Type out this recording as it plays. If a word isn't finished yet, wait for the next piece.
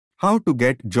How to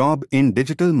get job in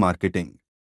digital marketing.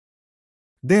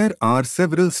 There are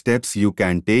several steps you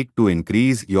can take to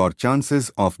increase your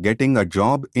chances of getting a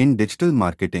job in digital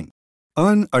marketing.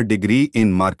 Earn a degree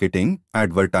in marketing,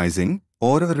 advertising,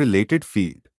 or a related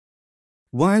field.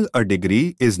 While a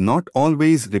degree is not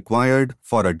always required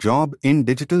for a job in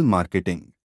digital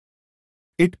marketing,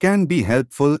 it can be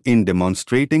helpful in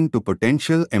demonstrating to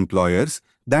potential employers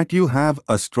that you have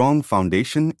a strong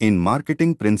foundation in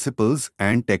marketing principles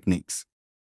and techniques.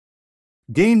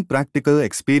 Gain practical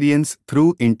experience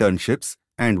through internships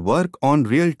and work on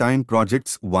real-time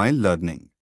projects while learning.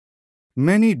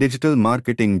 Many digital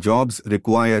marketing jobs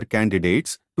require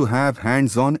candidates to have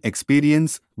hands-on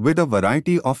experience with a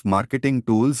variety of marketing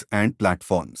tools and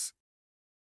platforms.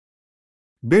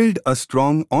 Build a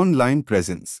strong online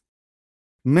presence.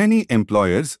 Many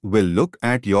employers will look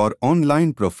at your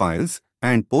online profiles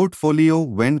and portfolio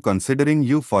when considering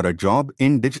you for a job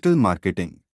in digital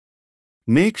marketing.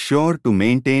 Make sure to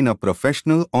maintain a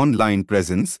professional online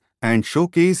presence and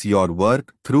showcase your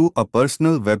work through a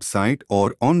personal website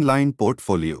or online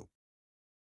portfolio.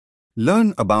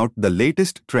 Learn about the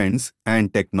latest trends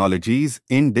and technologies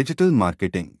in digital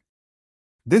marketing.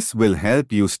 This will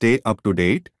help you stay up to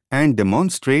date and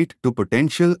demonstrate to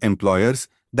potential employers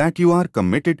that you are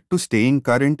committed to staying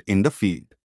current in the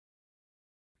field.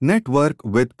 Network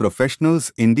with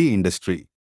professionals in the industry.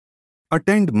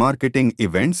 Attend marketing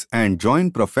events and join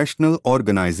professional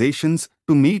organizations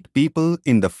to meet people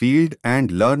in the field and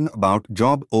learn about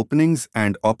job openings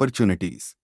and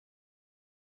opportunities.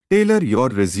 Tailor your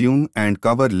resume and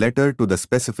cover letter to the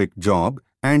specific job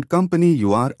and company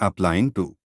you are applying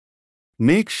to.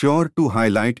 Make sure to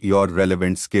highlight your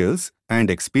relevant skills and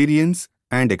experience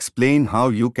and explain how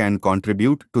you can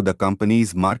contribute to the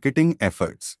company's marketing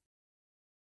efforts.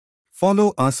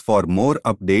 Follow us for more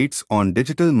updates on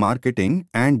digital marketing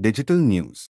and digital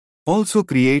news. Also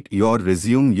create your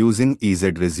resume using EZ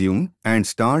Resume and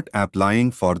start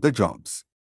applying for the jobs.